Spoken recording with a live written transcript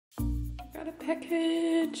Got a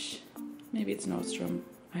package. Maybe it's Nordstrom.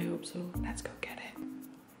 I hope so. Let's go get it.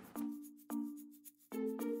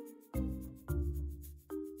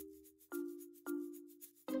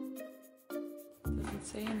 Doesn't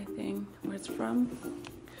say anything where it's from.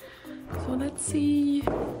 So let's see.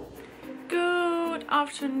 Good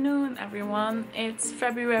afternoon, everyone. It's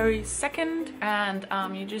February 2nd, and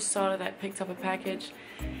you just saw that I picked up a package.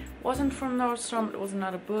 Wasn't from Nordstrom, it was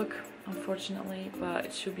another book, unfortunately, but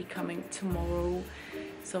it should be coming tomorrow.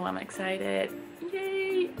 So I'm excited.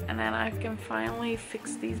 Yay! And then I can finally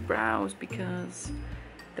fix these brows because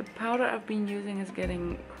the powder I've been using is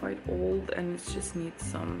getting quite old and it just needs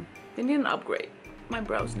some... They need an upgrade. My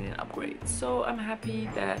brows need an upgrade. So I'm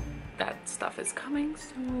happy that that stuff is coming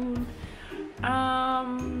soon.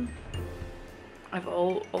 I've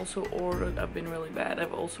also ordered, I've been really bad,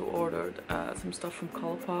 I've also ordered some stuff from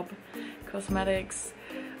Colourpop Cosmetics.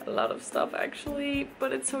 A lot of stuff actually,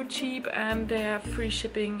 but it's so cheap and they have free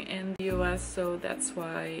shipping in the US, so that's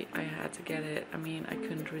why I had to get it. I mean, I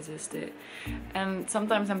couldn't resist it. And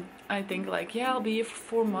sometimes I think like, yeah, I'll be here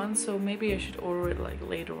for 4 months, so maybe I should order it like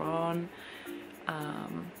later on,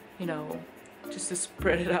 you know, just to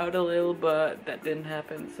spread it out a little, but that didn't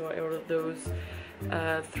happen. So I ordered those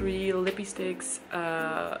 3 lippy sticks,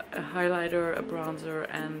 a highlighter, a bronzer,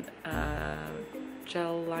 and a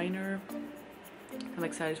gel liner. I'm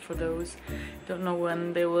excited for those. Don't know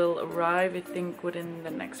when they will arrive. I think within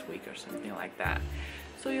the next week or something like that.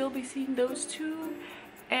 So you'll be seeing those two.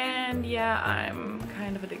 And yeah, I'm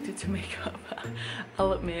kind of addicted to makeup,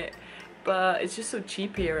 I'll admit. But it's just so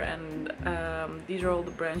cheap here, and these are all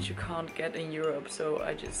the brands you can't get in Europe. So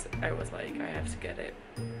I was like, I have to get it.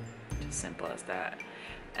 Just simple as that.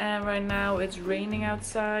 And right now it's raining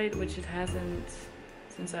outside, which it hasn't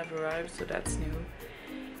since I've arrived, so that's new.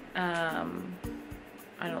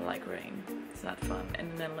 I don't like rain. It's not fun. In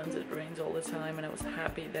the Netherlands it rains all the time, and I was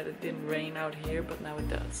happy that it didn't rain out here, but now it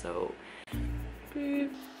does. So, what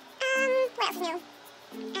else is new?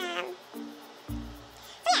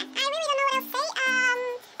 So yeah, I really don't know what else to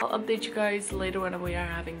say. I'll update you guys later when we are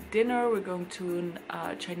having dinner. We're going to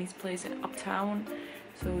a Chinese place in Uptown,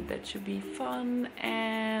 so that should be fun.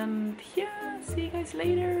 And yeah, see you guys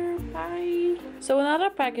later. Bye. So another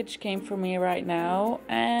package came for me right now,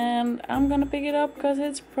 and I'm gonna pick it up because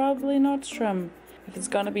it's probably Nordstrom. If it's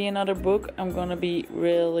gonna be another book, I'm gonna be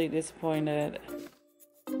really disappointed.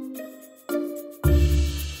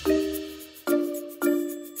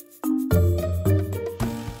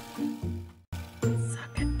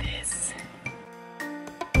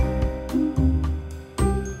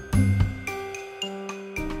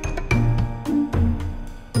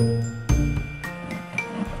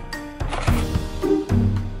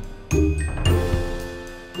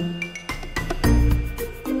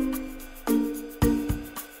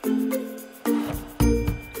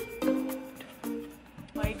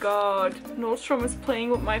 God, Nordstrom is playing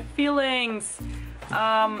with my feelings.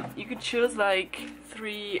 You could choose like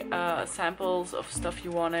 3 samples of stuff you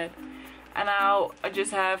wanted, and now I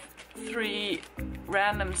just have 3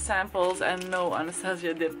 random samples and no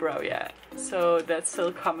Anastasia Dipbrow yet, so that's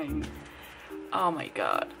still coming. Oh my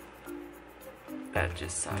god, that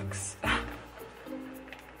just sucks.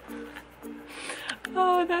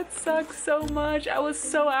 Oh, that sucks so much. I was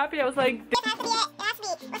so happy. I was like, It has to be it. It has to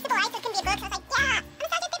be. What's the light? So it can be a book. So I was like, yeah,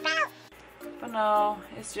 Anastasia Beverly. but no,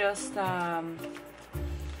 it's just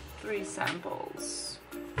 3 samples.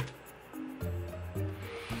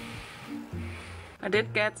 I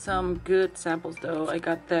did get some good samples though. I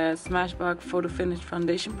got the Smashbox Photo Finish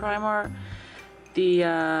Foundation Primer, the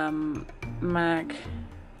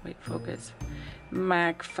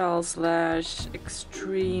MAC Fall Slash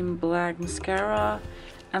Extreme Black Mascara,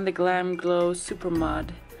 and the Glam Glow Super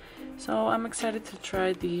Mud. So I'm excited to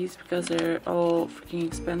try these because they're all freaking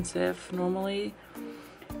expensive normally,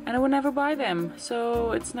 and I would never buy them,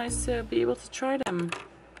 so it's nice to be able to try them.